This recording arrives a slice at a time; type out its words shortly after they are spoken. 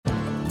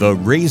The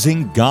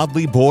Raising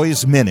Godly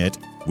Boys Minute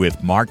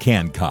with Mark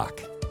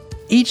Hancock.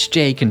 Each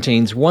day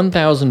contains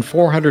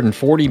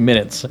 1,440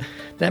 minutes.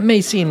 That may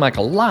seem like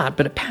a lot,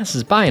 but it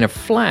passes by in a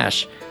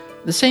flash.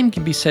 The same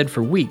can be said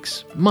for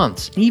weeks,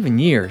 months, even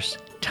years.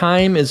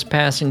 Time is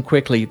passing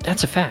quickly,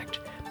 that's a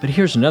fact. But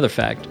here's another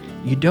fact.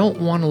 You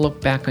don't want to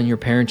look back on your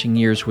parenting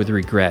years with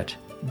regret.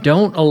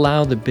 Don't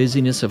allow the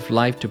busyness of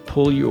life to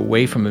pull you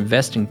away from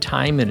investing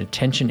time and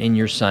attention in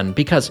your son,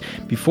 because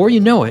before you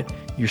know it,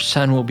 your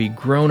son will be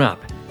grown up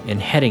and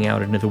heading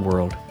out into the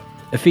world.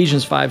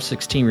 Ephesians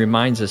 5:16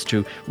 reminds us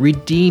to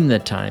redeem the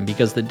time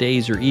because the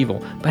days are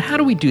evil. But how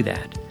do we do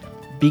that?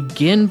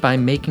 Begin by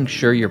making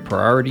sure your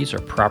priorities are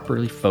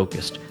properly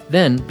focused.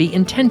 Then be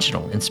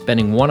intentional in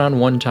spending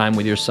one-on-one time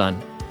with your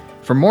son.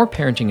 For more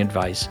parenting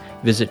advice,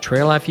 visit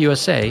Trail Life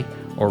USA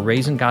or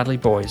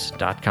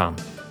RaisingGodlyBoys.com.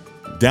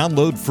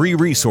 Download free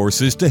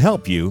resources to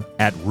help you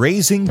at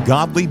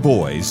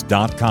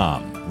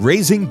RaisingGodlyBoys.com.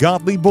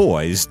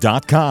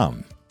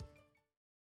 RaisingGodlyBoys.com.